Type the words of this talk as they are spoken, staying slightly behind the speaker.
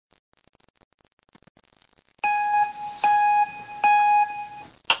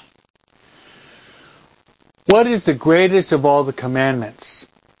What is the greatest of all the commandments?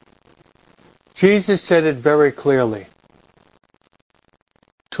 Jesus said it very clearly.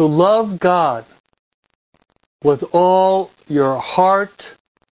 To love God with all your heart,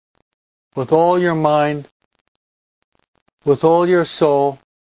 with all your mind, with all your soul,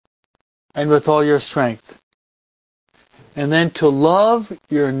 and with all your strength. And then to love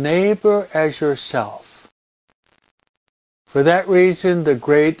your neighbor as yourself. For that reason, the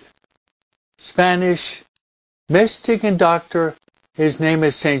great Spanish mystic and doctor, his name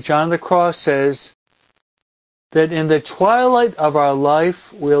is St. John the Cross, says that in the twilight of our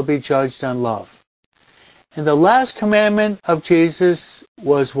life we'll be judged on love. And the last commandment of Jesus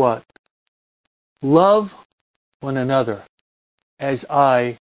was what? Love one another as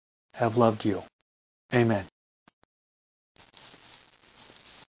I have loved you. Amen.